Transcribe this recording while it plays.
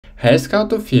Here's how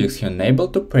to fix unable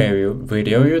to preview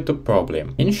video YouTube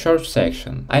problem in short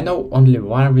section. I know only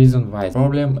one reason why the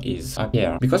problem is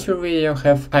appear, because your video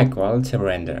have high quality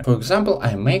render. For example,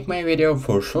 I make my video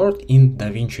for short in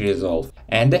DaVinci Resolve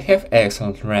and they have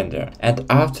excellent render. And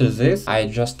after this, I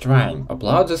just trying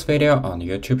upload this video on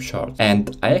YouTube Shorts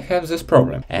and I have this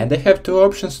problem. And I have two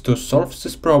options to solve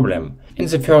this problem. In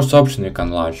the first option, you can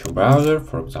launch your browser,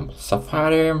 for example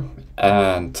Safari,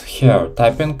 and here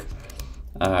typing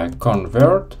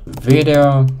convert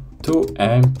video to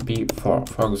MP4,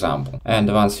 for example.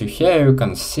 And once you here, you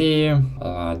can see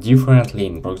different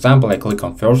link. For example, I click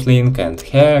on first link and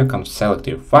here you can select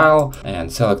your file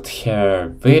and select here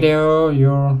video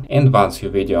and once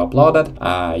your video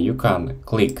uploaded, you can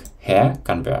click here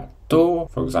convert to,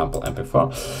 for example,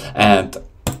 MP4, and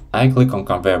I click on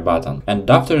convert button, and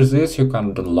after this you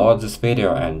can download this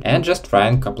video and just try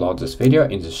and upload this video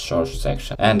in the short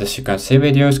section. And as you can see,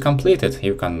 video is completed.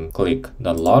 You can click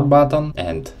download button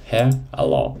and here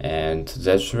allow, and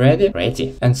that's ready.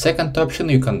 And second option,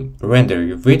 you can render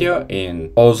your video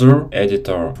in other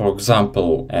editor, for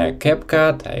example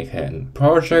CapCut, I can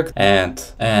project and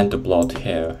upload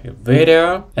here your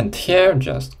video, and here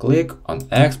just click on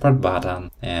export button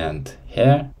and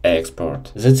here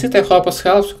export. That's it. I hope it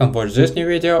helps. You can watch this new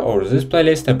video or this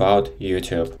playlist about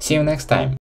YouTube. See you next time.